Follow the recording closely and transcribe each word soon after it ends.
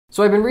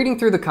So I've been reading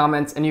through the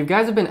comments and you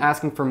guys have been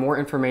asking for more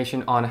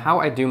information on how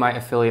I do my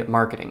affiliate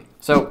marketing.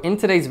 So in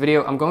today's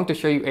video, I'm going to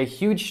show you a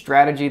huge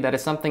strategy that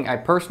is something I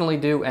personally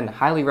do and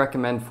highly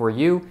recommend for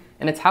you,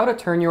 and it's how to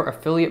turn your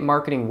affiliate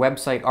marketing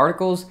website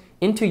articles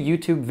into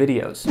YouTube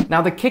videos.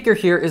 Now the kicker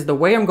here is the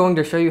way I'm going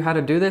to show you how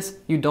to do this,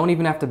 you don't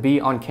even have to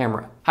be on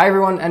camera. Hi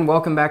everyone and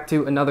welcome back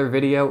to another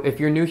video. If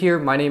you're new here,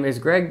 my name is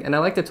Greg and I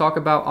like to talk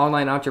about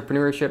online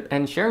entrepreneurship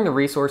and sharing the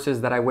resources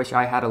that I wish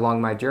I had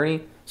along my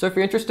journey. So if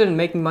you're interested in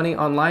making money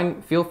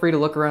online, feel free to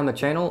look around the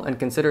channel and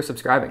consider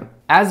subscribing.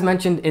 As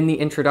mentioned in the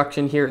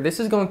introduction here, this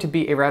is going to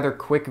be a rather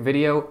quick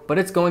video, but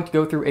it's going to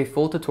go through a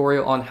full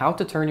tutorial on how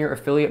to turn your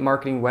affiliate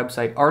marketing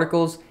website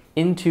articles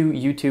into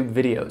YouTube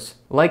videos.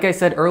 Like I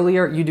said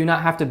earlier, you do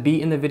not have to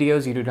be in the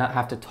videos, you do not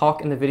have to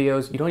talk in the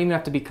videos, you don't even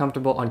have to be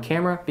comfortable on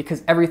camera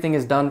because everything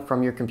is done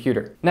from your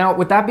computer. Now,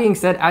 with that being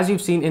said, as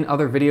you've seen in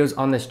other videos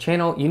on this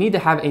channel, you need to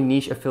have a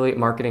niche affiliate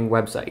marketing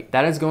website.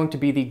 That is going to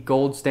be the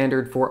gold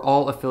standard for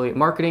all affiliate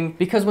marketing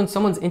because when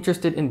someone's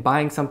interested in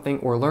buying something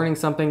or learning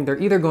something,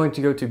 they're either going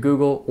to go to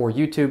Google or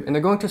YouTube and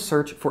they're going to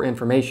search for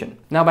information.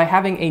 Now, by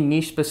having a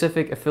niche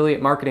specific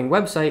affiliate marketing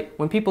website,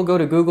 when people go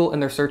to Google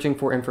and they're searching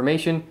for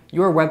information,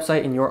 your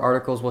website and your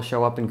articles will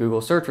show up in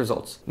Google search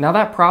results. Now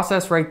that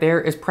process right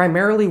there is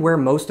primarily where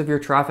most of your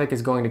traffic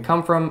is going to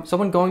come from.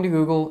 Someone going to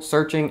Google,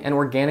 searching and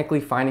organically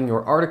finding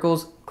your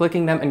articles,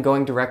 clicking them and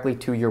going directly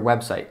to your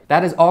website.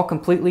 That is all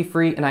completely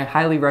free and I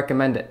highly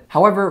recommend it.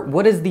 However,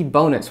 what is the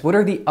bonus? What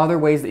are the other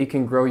ways that you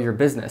can grow your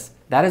business?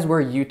 That is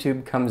where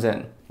YouTube comes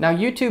in. Now,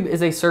 YouTube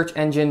is a search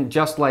engine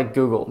just like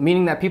Google,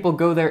 meaning that people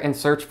go there and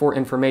search for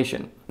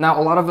information. Now,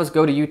 a lot of us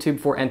go to YouTube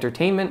for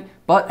entertainment,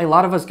 but a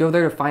lot of us go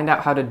there to find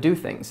out how to do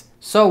things.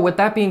 So with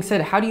that being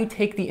said, how do you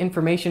take the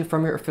information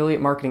from your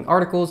affiliate marketing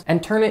articles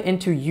and turn it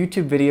into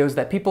YouTube videos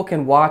that people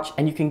can watch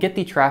and you can get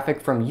the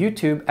traffic from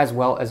YouTube as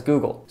well as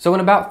Google? So in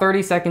about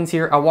 30 seconds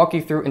here, I'll walk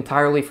you through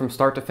entirely from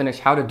start to finish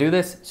how to do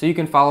this so you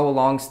can follow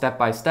along step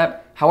by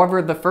step.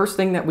 However, the first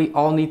thing that we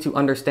all need to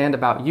understand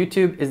about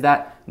YouTube is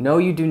that no,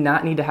 you do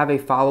not need to have a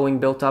following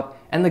built up,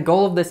 and the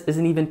goal of this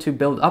isn't even to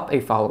build up a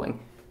following.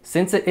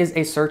 Since it is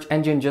a search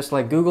engine just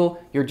like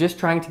Google, you're just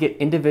trying to get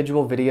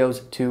individual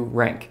videos to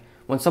rank.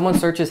 When someone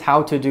searches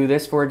how to do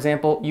this, for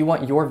example, you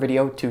want your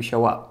video to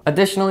show up.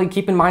 Additionally,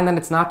 keep in mind that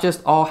it's not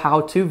just all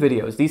how-to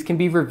videos. These can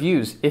be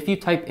reviews. If you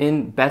type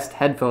in best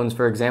headphones,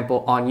 for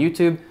example, on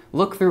YouTube,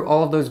 look through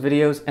all of those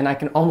videos and I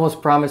can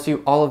almost promise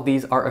you all of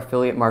these are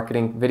affiliate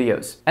marketing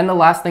videos. And the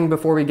last thing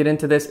before we get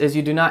into this is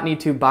you do not need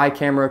to buy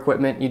camera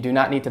equipment, you do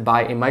not need to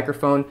buy a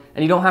microphone,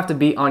 and you don't have to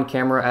be on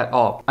camera at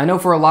all. I know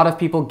for a lot of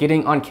people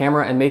getting on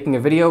camera and making a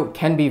video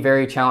can be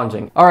very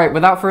challenging. All right,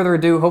 without further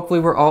ado, hopefully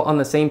we're all on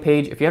the same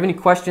page. If you have any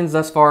questions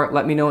thus far,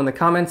 let me know in the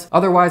comments.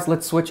 Otherwise,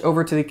 let's switch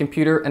over to the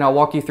computer and I'll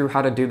walk you through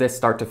how to do this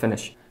start to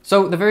finish.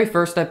 So the very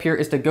first step here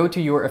is to go to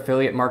your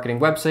affiliate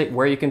marketing website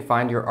where you can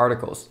find your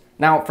articles.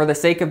 Now, for the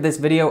sake of this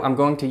video, I'm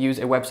going to use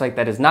a website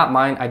that is not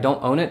mine. I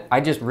don't own it.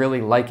 I just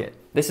really like it.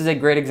 This is a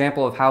great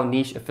example of how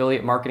niche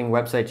affiliate marketing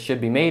websites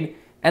should be made.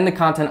 And the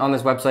content on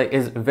this website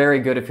is very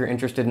good if you're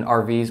interested in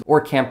RVs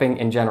or camping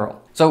in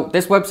general. So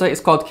this website is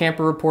called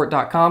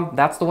camperreport.com.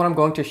 That's the one I'm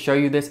going to show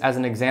you this as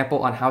an example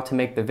on how to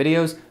make the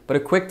videos. But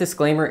a quick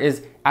disclaimer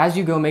is as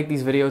you go make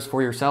these videos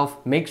for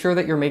yourself, make sure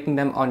that you're making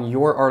them on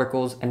your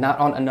articles and not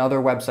on another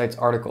website's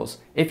articles.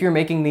 If you're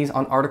making these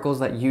on articles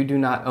that you do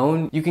not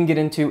own, you can get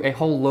into a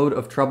whole load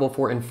of trouble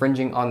for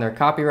infringing on their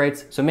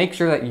copyrights. So make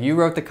sure that you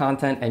wrote the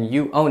content and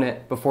you own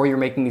it before you're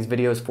making these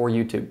videos for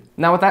YouTube.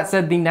 Now, with that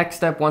said, the next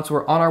step once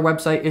we're on our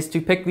website is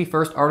to pick the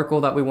first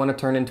article that we want to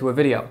turn into a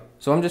video.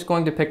 So I'm just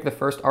going to pick the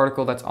first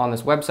article that's on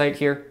this website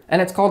here,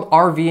 and it's called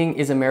RVing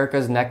is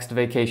America's Next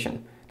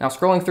Vacation. Now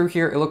scrolling through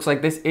here, it looks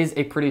like this is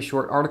a pretty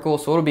short article,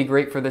 so it'll be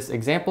great for this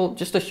example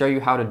just to show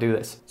you how to do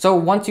this. So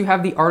once you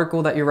have the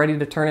article that you're ready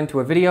to turn into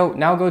a video,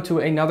 now go to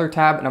another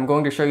tab and I'm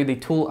going to show you the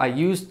tool I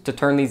used to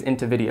turn these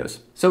into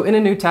videos. So in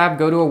a new tab,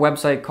 go to a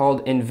website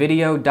called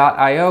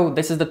invideo.io.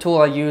 This is the tool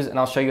I use and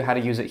I'll show you how to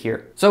use it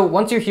here. So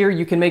once you're here,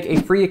 you can make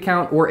a free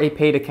account or a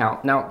paid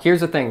account. Now here's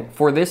the thing,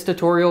 for this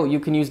tutorial,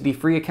 you can use the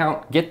free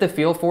account, get the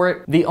feel for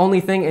it. The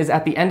only thing is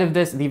at the end of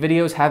this, the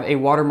videos have a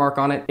watermark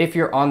on it if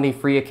you're on the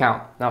free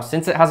account. Now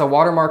since it has a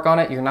watermark on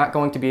it, you're not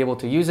going to be able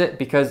to use it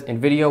because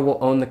InVideo will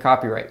own the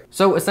copyright.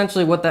 So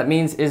essentially what that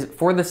means is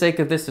for the sake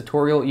of this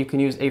tutorial, you can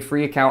use a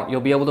free account.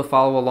 You'll be able to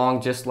follow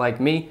along just like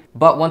me.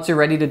 But once you're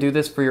ready to do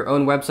this for your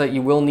own website,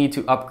 you will need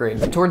to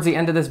upgrade. Towards the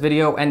end of this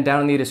video and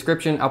down in the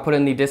description, I'll put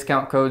in the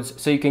discount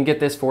codes so you can get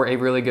this for a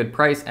really good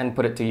price and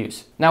put it to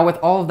use. Now with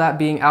all of that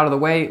being out of the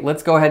way,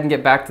 let's go ahead and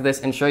get back to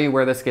this and show you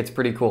where this gets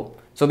pretty cool.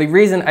 So the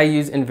reason I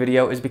use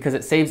InVideo is because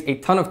it saves a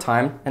ton of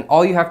time and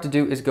all you have to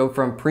do is go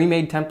from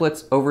pre-made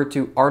templates over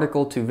to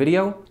article to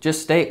video.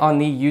 Just stay on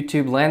the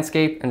YouTube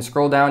landscape and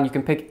scroll down. You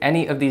can pick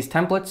any of these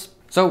templates.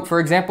 So for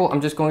example,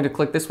 I'm just going to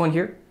click this one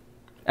here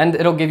and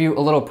it'll give you a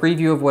little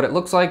preview of what it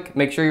looks like.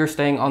 Make sure you're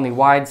staying on the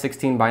wide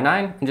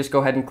 16:9 and just go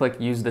ahead and click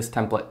use this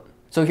template.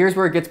 So here's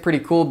where it gets pretty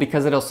cool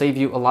because it'll save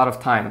you a lot of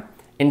time.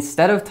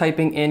 Instead of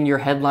typing in your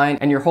headline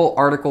and your whole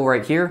article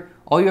right here,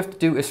 all you have to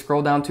do is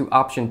scroll down to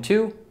option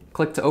 2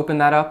 click to open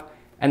that up,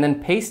 and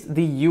then paste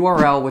the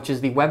URL, which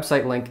is the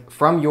website link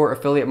from your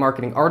affiliate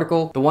marketing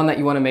article, the one that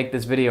you want to make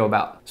this video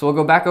about. So we'll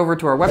go back over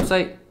to our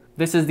website.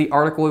 This is the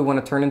article we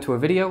want to turn into a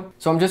video.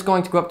 So I'm just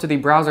going to go up to the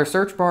browser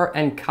search bar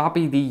and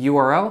copy the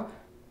URL,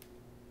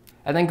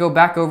 and then go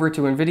back over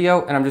to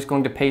InVideo, and I'm just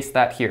going to paste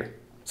that here.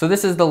 So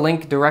this is the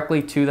link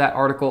directly to that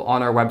article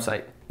on our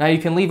website. Now you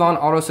can leave on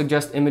auto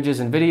suggest images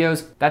and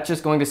videos. That's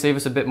just going to save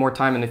us a bit more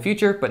time in the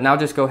future, but now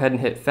just go ahead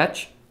and hit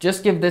fetch.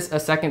 Just give this a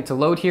second to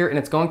load here, and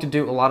it's going to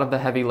do a lot of the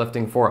heavy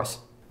lifting for us.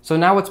 So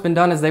now what's been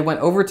done is they went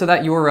over to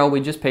that URL we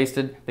just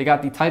pasted. They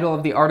got the title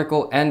of the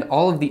article and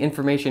all of the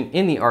information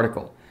in the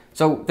article.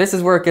 So this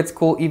is where it gets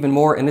cool even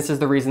more, and this is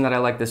the reason that I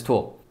like this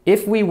tool.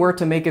 If we were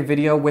to make a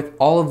video with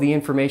all of the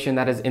information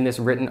that is in this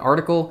written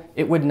article,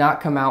 it would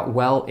not come out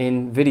well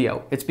in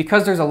video. It's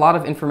because there's a lot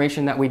of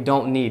information that we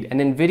don't need.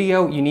 And in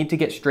video, you need to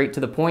get straight to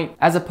the point,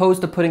 as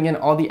opposed to putting in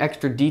all the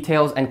extra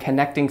details and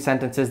connecting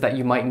sentences that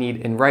you might need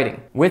in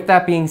writing. With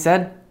that being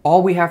said,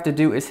 all we have to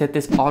do is hit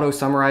this auto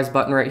summarize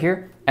button right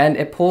here, and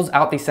it pulls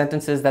out the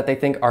sentences that they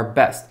think are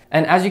best.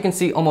 And as you can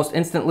see, almost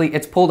instantly,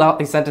 it's pulled out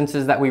the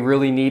sentences that we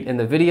really need in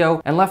the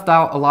video and left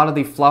out a lot of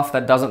the fluff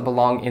that doesn't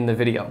belong in the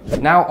video.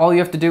 Now, all you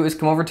have to do is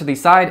come over to the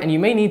side, and you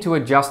may need to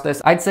adjust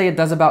this. I'd say it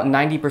does about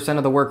 90%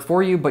 of the work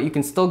for you, but you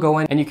can still go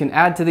in and you can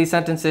add to these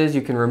sentences,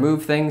 you can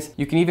remove things,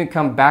 you can even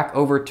come back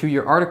over to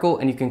your article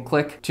and you can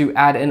click to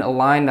add in a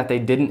line that they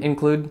didn't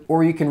include,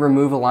 or you can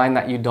remove a line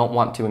that you don't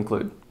want to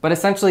include. But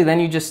essentially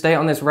then you just stay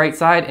on this right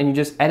side and you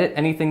just edit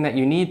anything that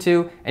you need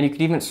to, and you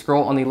could even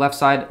scroll on the left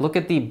side, look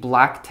at the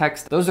black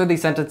text. Those are the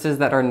sentences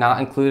that are not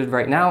included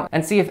right now,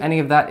 and see if any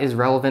of that is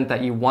relevant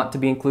that you want to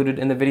be included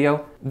in the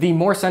video. The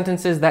more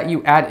sentences that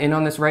you add in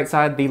on this right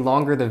side, the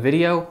longer the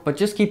video, but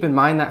just keep in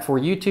mind that for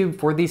YouTube,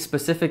 for these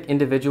specific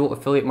individual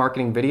affiliate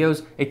marketing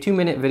videos, a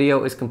 2-minute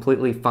video is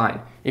completely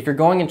fine. If you're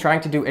going and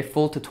trying to do a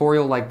full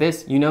tutorial like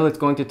this, you know it's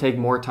going to take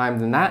more time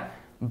than that.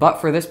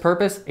 But for this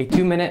purpose, a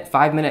 2-minute,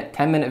 5-minute,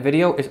 10-minute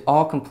video is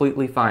all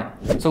completely fine.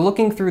 So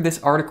looking through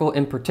this article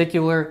in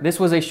particular, this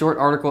was a short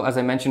article as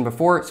I mentioned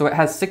before, so it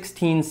has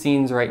 16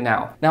 scenes right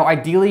now. Now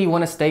ideally you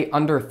want to stay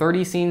under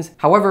 30 scenes.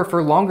 However,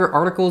 for longer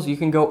articles, you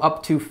can go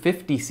up to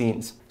 50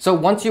 scenes. So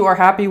once you are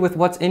happy with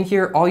what's in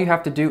here, all you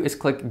have to do is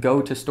click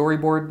go to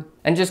storyboard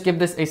and just give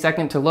this a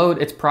second to load.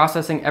 It's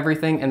processing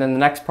everything, and then the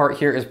next part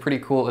here is pretty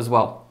cool as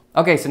well.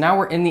 Okay, so now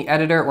we're in the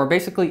editor, we're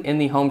basically in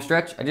the home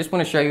stretch. I just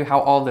want to show you how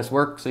all of this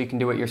works so you can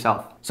do it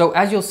yourself. So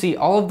as you'll see,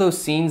 all of those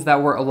scenes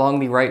that were along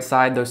the right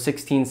side, those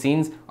 16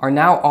 scenes, are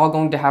now all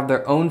going to have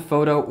their own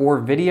photo or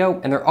video,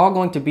 and they're all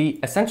going to be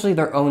essentially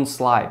their own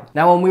slide.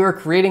 Now, when we were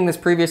creating this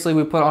previously,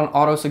 we put on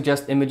auto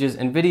suggest images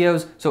and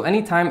videos. So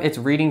anytime it's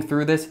reading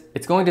through this,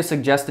 it's going to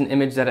suggest an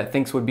image that it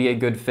thinks would be a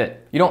good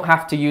fit. You don't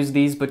have to use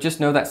these, but just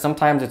know that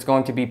sometimes it's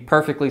going to be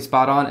perfectly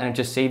spot on, and it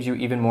just saves you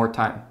even more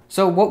time.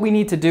 So what we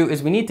need to do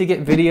is we need to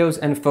get videos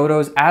and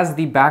photos as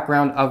the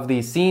background of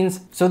these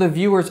scenes, so the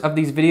viewers of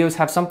these videos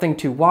have something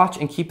to watch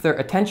and keep their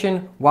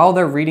attention while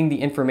they're reading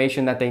the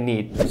information that they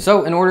need.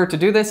 So in order to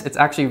do this, it's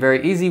actually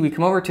very easy. We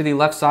come over to the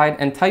left side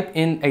and type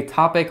in a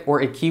topic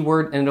or a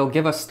keyword, and it'll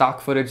give us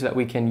stock footage that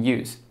we can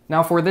use.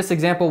 Now for this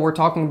example, we're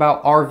talking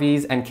about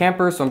RVs and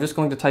campers, so I'm just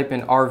going to type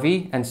in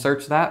RV and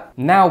search that.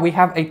 Now we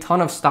have a ton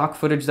of stock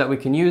footage that we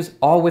can use,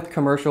 all with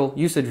commercial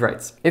usage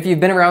rights. If you've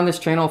been around this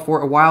channel for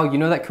a while, you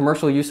know that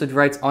commercial usage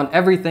rights on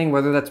everything,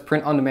 whether that's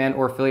print on demand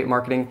or affiliate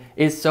marketing,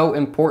 is so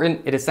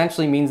important. It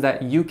essentially means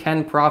that you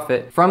can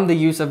profit from the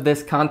use of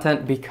this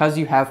content because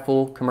you have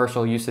full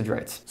commercial usage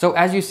rights. So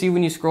as you see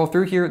when you scroll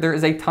through here, there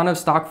is a ton of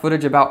stock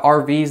footage about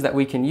RVs that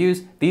we can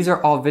use. These are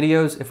all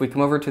videos. If we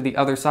come over to the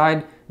other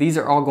side, these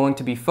are all going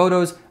to be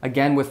photos,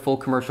 again with full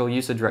commercial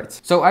usage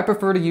rights. So I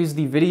prefer to use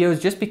the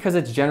videos just because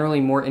it's generally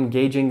more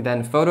engaging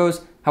than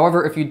photos.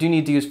 However, if you do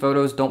need to use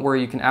photos, don't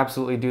worry, you can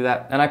absolutely do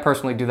that, and I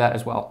personally do that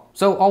as well.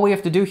 So all we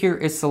have to do here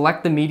is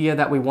select the media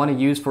that we want to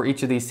use for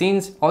each of these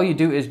scenes. All you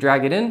do is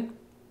drag it in,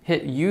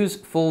 hit use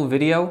full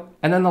video,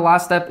 and then the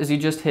last step is you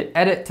just hit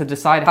edit to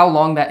decide how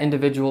long that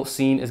individual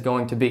scene is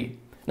going to be.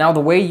 Now the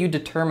way you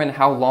determine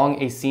how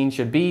long a scene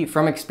should be,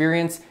 from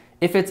experience,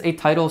 if it's a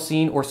title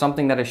scene or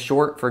something that is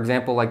short, for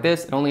example like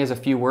this, it only has a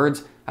few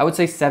words, I would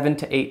say 7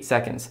 to 8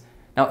 seconds.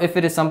 Now if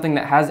it is something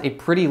that has a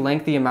pretty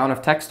lengthy amount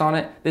of text on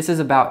it, this is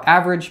about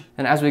average,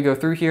 and as we go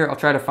through here, I'll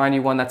try to find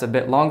you one that's a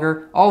bit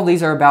longer. All of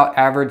these are about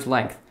average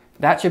length.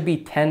 That should be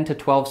 10 to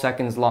 12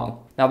 seconds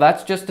long. Now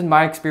that's just in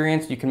my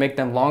experience. You can make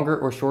them longer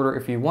or shorter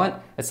if you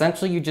want.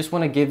 Essentially, you just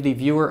want to give the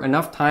viewer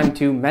enough time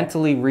to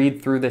mentally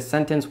read through this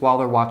sentence while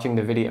they're watching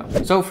the video.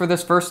 So for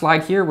this first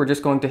slide here, we're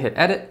just going to hit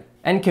edit.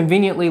 And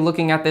conveniently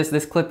looking at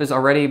this clip is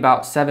already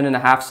about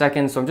 7.5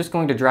 seconds. So I'm just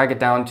going to drag it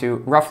down to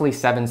roughly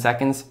 7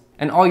 seconds.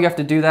 And all you have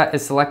to do that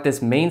is select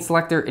this main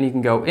selector, and you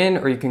can go in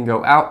or you can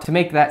go out to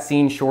make that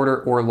scene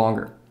shorter or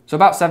longer. So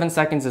about 7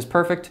 seconds is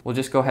perfect. We'll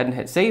just go ahead and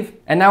hit save.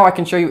 And now I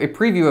can show you a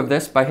preview of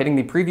this by hitting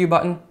the preview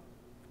button.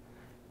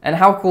 And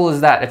how cool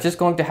is that? It's just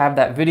going to have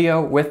that video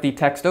with the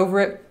text over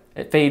it.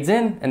 It fades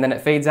in and then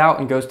it fades out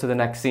and goes to the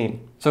next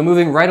scene. So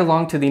moving right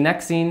along to the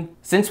next scene,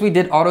 since we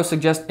did auto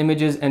suggest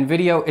images and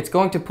video, it's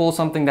going to pull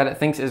something that it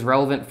thinks is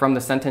relevant from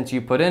the sentence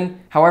you put in.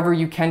 However,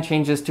 you can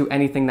change this to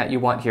anything that you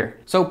want here.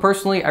 So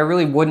personally, I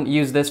really wouldn't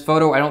use this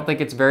photo. I don't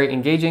think it's very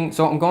engaging,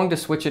 so I'm going to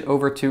switch it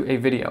over to a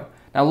video.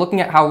 Now looking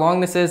at how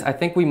long this is, I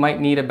think we might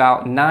need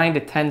about 9 to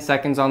 10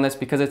 seconds on this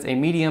because it's a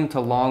medium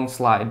to long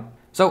slide.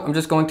 So I'm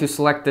just going to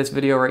select this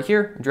video right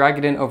here, drag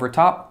it in over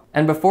top.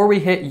 And before we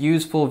hit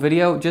use full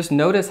video, just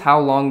notice how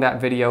long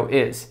that video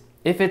is.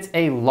 If it's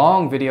a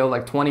long video,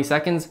 like 20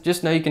 seconds,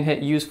 just know you can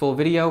hit use full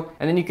video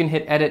and then you can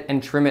hit edit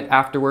and trim it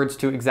afterwards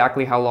to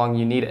exactly how long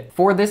you need it.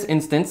 For this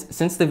instance,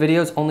 since the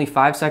video is only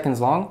 5 seconds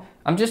long,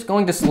 I'm just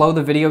going to slow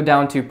the video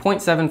down to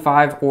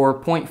 0.75 or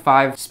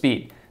 0.5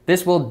 speed.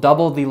 This will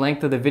double the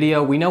length of the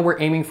video. We know we're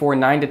aiming for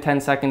 9 to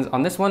 10 seconds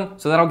on this one,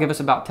 so that'll give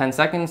us about 10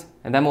 seconds,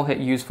 and then we'll hit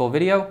use full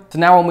video. So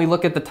now when we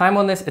look at the time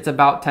on this, it's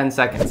about 10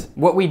 seconds.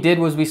 What we did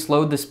was we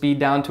slowed the speed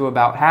down to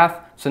about half,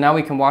 so now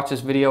we can watch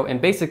this video in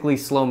basically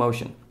slow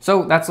motion.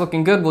 So that's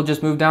looking good. We'll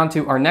just move down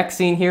to our next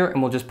scene here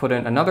and we'll just put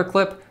in another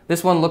clip.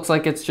 This one looks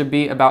like it should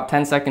be about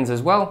 10 seconds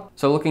as well.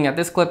 So looking at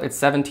this clip, it's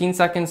 17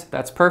 seconds.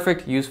 That's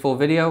perfect. Use full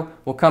video.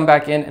 We'll come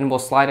back in and we'll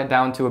slide it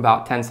down to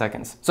about 10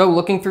 seconds. So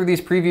looking through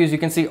these previews, you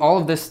can see all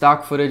of this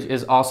stock footage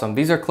is awesome.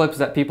 These are clips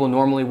that people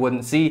normally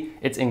wouldn't see.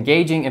 It's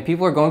engaging and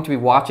people are going to be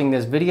watching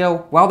this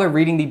video while they're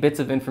reading the bits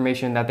of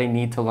information that they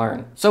need to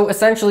learn. So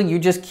essentially you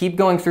just keep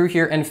going through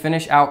here and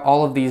finish out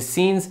all of these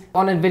scenes.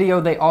 On a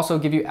video, they also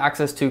give you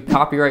access to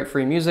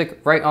copyright-free music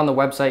right on the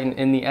website and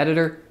in the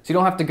editor, so you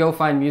don't have to go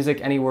find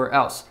music anywhere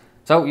else.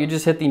 So you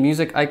just hit the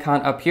music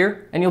icon up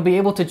here and you'll be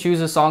able to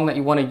choose a song that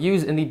you want to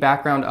use in the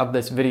background of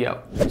this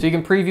video. So you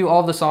can preview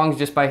all of the songs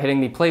just by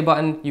hitting the play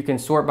button. You can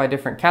sort by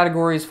different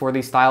categories for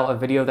the style of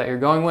video that you're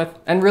going with,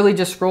 and really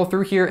just scroll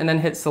through here and then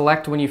hit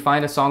select when you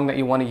find a song that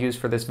you want to use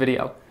for this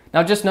video.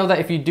 Now just know that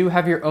if you do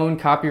have your own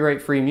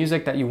copyright-free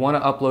music that you want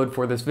to upload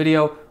for this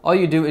video, all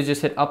you do is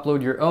just hit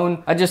upload your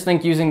own. I just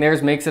think using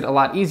theirs makes it a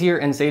lot easier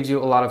and saves you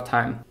a lot of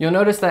time. You'll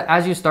notice that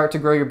as you start to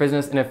grow your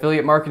business in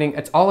affiliate marketing,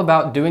 it's all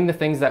about doing the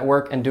things that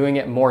work and doing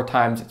it more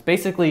times. It's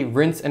basically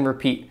rinse and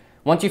repeat.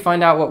 Once you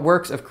find out what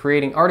works of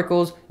creating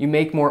articles, you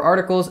make more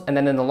articles, and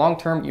then in the long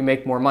term, you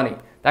make more money.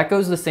 That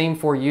goes the same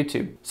for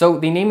YouTube. So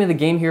the name of the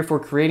game here for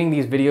creating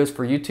these videos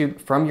for YouTube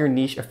from your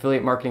niche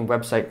affiliate marketing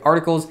website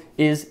articles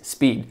is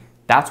speed.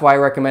 That's why I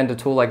recommend a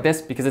tool like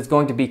this, because it's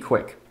going to be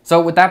quick.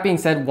 So with that being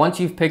said, once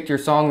you've picked your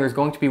song, there's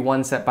going to be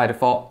one set by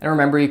default. And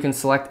remember, you can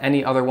select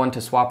any other one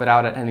to swap it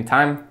out at any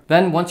time.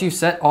 Then once you've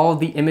set all of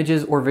the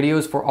images or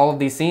videos for all of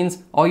these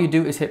scenes, all you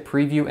do is hit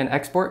preview and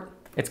export.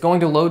 It's going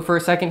to load for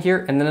a second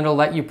here, and then it'll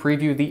let you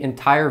preview the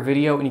entire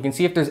video, and you can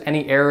see if there's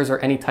any errors or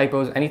any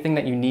typos, anything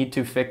that you need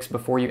to fix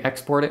before you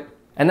export it.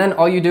 And then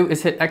all you do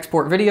is hit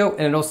export video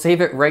and it'll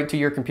save it right to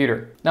your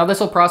computer. Now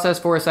this will process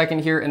for a second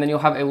here, and then you'll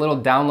have a little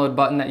download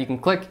button that you can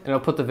click and it'll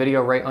put the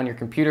video right on your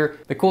computer.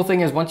 The cool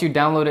thing is once you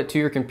download it to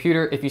your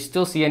computer, if you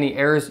still see any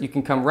errors, you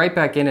can come right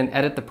back in and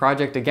edit the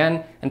project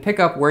again and pick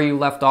up where you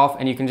left off,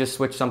 and you can just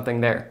switch something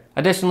there.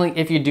 Additionally,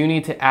 if you do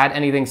need to add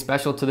anything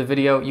special to the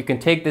video, you can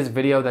take this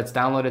video that's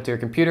downloaded to your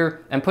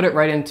computer and put it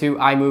right into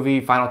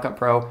iMovie, Final Cut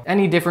Pro,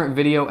 any different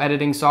video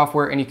editing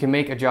software, and you can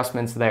make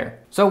adjustments there.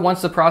 So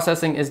once the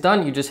processing is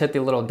done, you just hit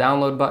the little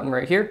download button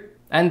right here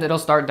and it'll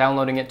start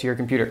downloading it to your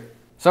computer.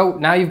 So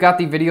now you've got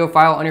the video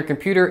file on your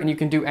computer and you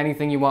can do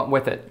anything you want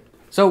with it.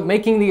 So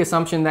making the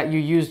assumption that you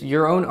used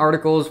your own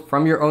articles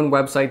from your own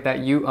website that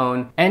you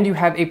own, and you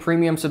have a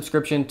premium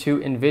subscription to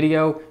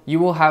InVideo, you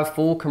will have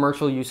full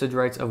commercial usage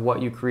rights of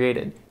what you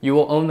created. You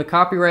will own the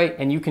copyright,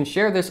 and you can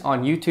share this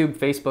on YouTube,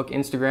 Facebook,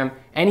 Instagram,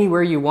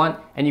 anywhere you want,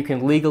 and you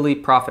can legally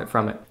profit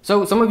from it.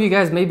 So some of you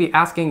guys may be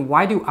asking,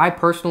 why do I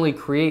personally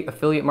create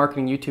affiliate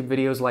marketing YouTube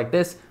videos like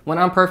this when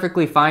I'm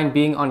perfectly fine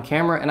being on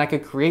camera and I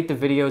could create the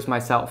videos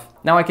myself?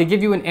 Now I could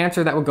give you an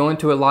answer that would go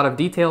into a lot of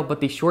detail,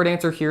 but the short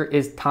answer here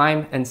is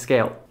time and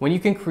scale. When you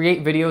can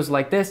create videos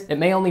like this, it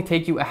may only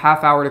take you a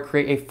half hour to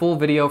create a full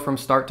video from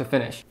start to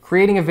finish.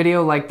 Creating a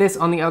video like this,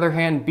 on the other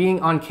hand, being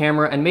on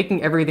camera and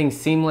making everything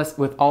seamless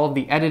with all of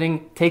the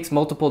editing takes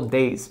multiple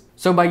days.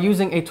 So by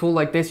using a tool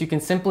like this, you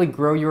can simply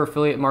grow your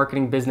affiliate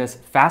marketing business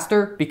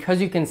faster because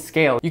you can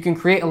scale. You can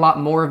create a lot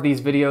more of these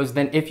videos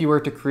than if you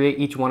were to create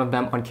each one of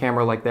them on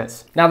camera like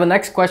this. Now, the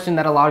next question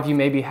that a lot of you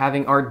may be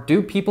having are,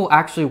 do people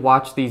actually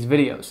watch these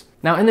videos?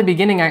 Now, in the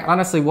beginning, I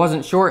honestly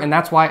wasn't sure, and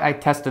that's why I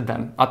tested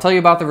them. I'll tell you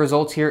about the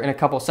results here in a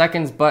couple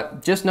seconds,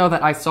 but just know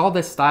that I saw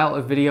this style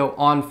of video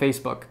on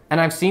Facebook. And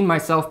I've seen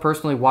myself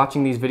personally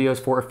watching these videos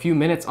for a few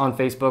minutes on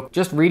Facebook,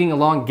 just reading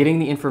along, getting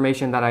the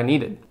information that I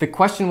needed. The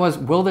question was,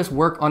 will this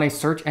work on a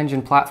search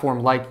engine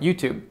platform like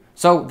YouTube?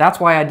 So that's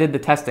why I did the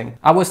testing.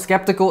 I was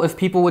skeptical if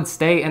people would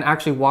stay and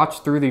actually watch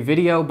through the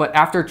video, but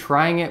after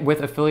trying it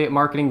with affiliate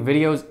marketing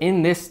videos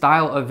in this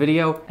style of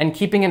video and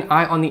keeping an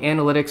eye on the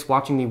analytics,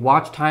 watching the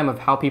watch time of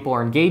how people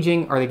are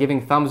engaging, are they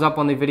giving thumbs up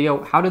on the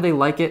video, how do they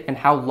like it, and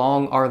how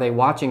long are they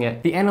watching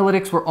it, the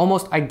analytics were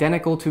almost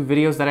identical to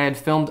videos that I had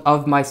filmed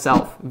of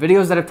myself.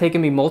 Videos that have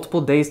taken me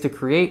multiple days to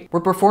create were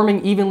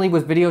performing evenly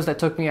with videos that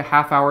took me a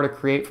half hour to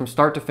create from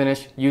start to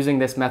finish using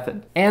this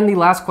method. And the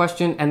last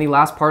question and the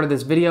last part of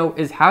this video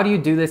is, how do you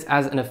do this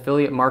as an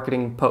affiliate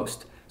marketing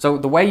post? So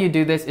the way you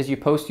do this is you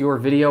post your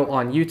video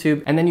on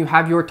YouTube, and then you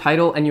have your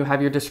title and you have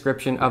your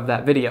description of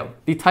that video.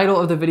 The title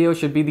of the video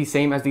should be the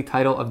same as the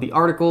title of the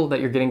article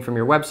that you're getting from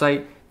your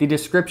website. The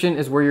description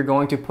is where you're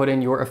going to put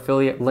in your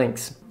affiliate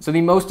links. So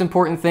the most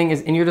important thing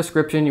is in your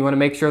description, you want to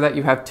make sure that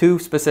you have two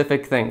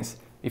specific things.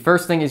 The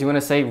first thing is you want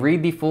to say,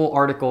 read the full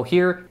article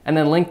here, and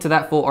then link to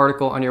that full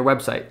article on your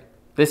website.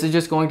 This is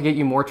just going to get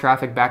you more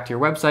traffic back to your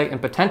website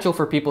and potential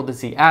for people to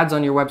see ads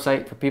on your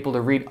website, for people to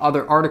read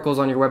other articles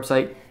on your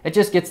website. It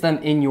just gets them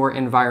in your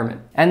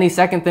environment. And the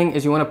second thing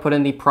is you want to put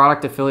in the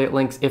product affiliate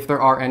links if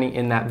there are any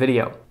in that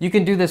video. You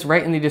can do this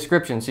right in the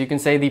description. So you can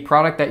say the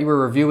product that you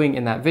were reviewing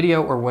in that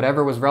video or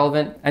whatever was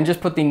relevant, and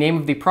just put the name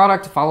of the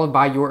product followed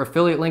by your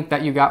affiliate link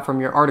that you got from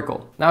your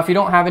article. Now, if you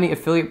don't have any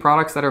affiliate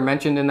products that are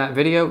mentioned in that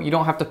video, you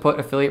don't have to put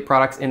affiliate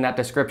products in that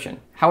description.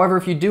 However,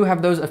 if you do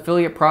have those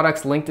affiliate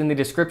products linked in the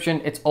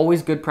description, it's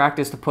always good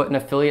practice to put an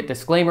affiliate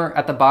disclaimer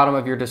at the bottom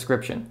of your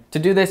description. To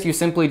do this, you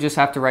simply just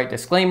have to write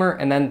disclaimer,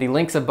 and then the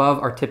links above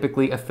are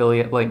typically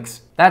affiliate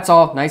links. That's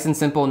all, nice and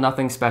simple,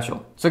 nothing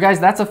special. So guys,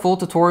 that's a full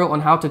tutorial on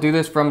how to do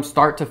this from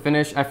start to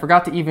finish. I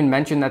forgot to even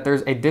mention that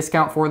there's a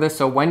discount for this.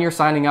 So when you're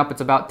signing up,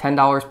 it's about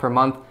 $10 per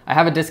month. I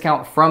have a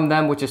discount from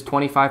them, which is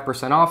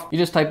 25% off. You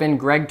just type in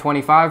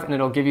Greg25 and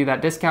it'll give you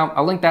that discount.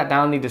 I'll link that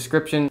down in the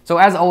description. So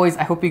as always,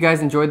 I hope you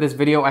guys enjoyed this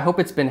video. I hope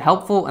it's been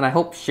helpful, and I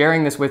hope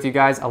sharing this with you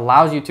guys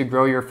allows you to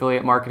grow your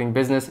affiliate marketing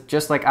business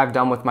just like I've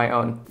done with my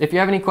own. If you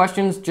have any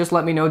questions, just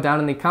let me know down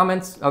in the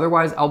comments.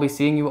 Otherwise, I'll be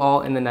seeing you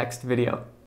all in the next video.